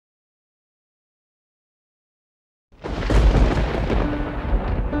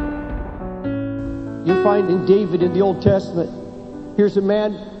You find in David in the Old Testament, here's a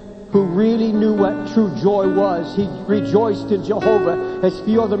man who really knew what true joy was. He rejoiced in Jehovah as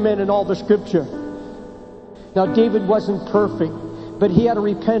few other men in all the Scripture. Now, David wasn't perfect, but he had a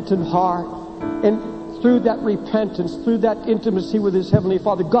repentant heart. And through that repentance, through that intimacy with his Heavenly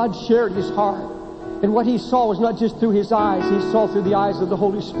Father, God shared his heart. And what he saw was not just through his eyes, he saw through the eyes of the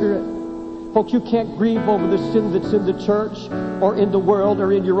Holy Spirit. Folks, you can't grieve over the sin that's in the church or in the world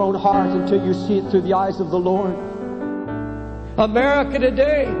or in your own heart until you see it through the eyes of the Lord. America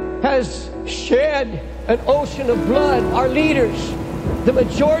today has shed an ocean of blood. Our leaders, the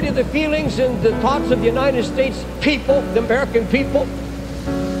majority of the feelings and the thoughts of the United States people, the American people,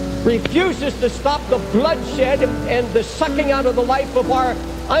 refuses to stop the bloodshed and the sucking out of the life of our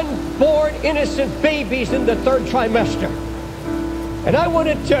unborn innocent babies in the third trimester. And I want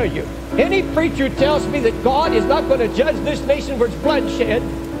to tell you, any preacher who tells me that God is not going to judge this nation for its bloodshed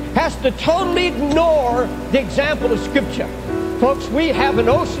has to totally ignore the example of Scripture. Folks, we have an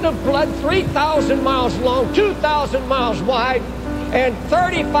ocean of blood 3,000 miles long, 2,000 miles wide, and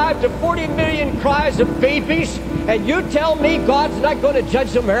 35 to 40 million cries of babies, and you tell me God's not going to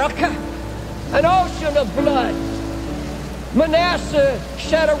judge America? An ocean of blood. Manasseh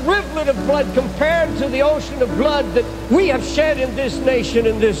shed a rivulet of blood compared to the ocean of blood that we have shed in this nation,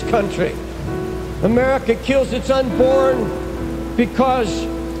 in this country. America kills its unborn because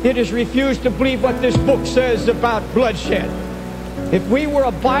it has refused to believe what this book says about bloodshed. If we were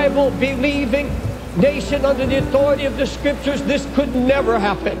a Bible-believing nation under the authority of the Scriptures, this could never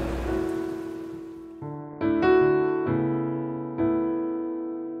happen.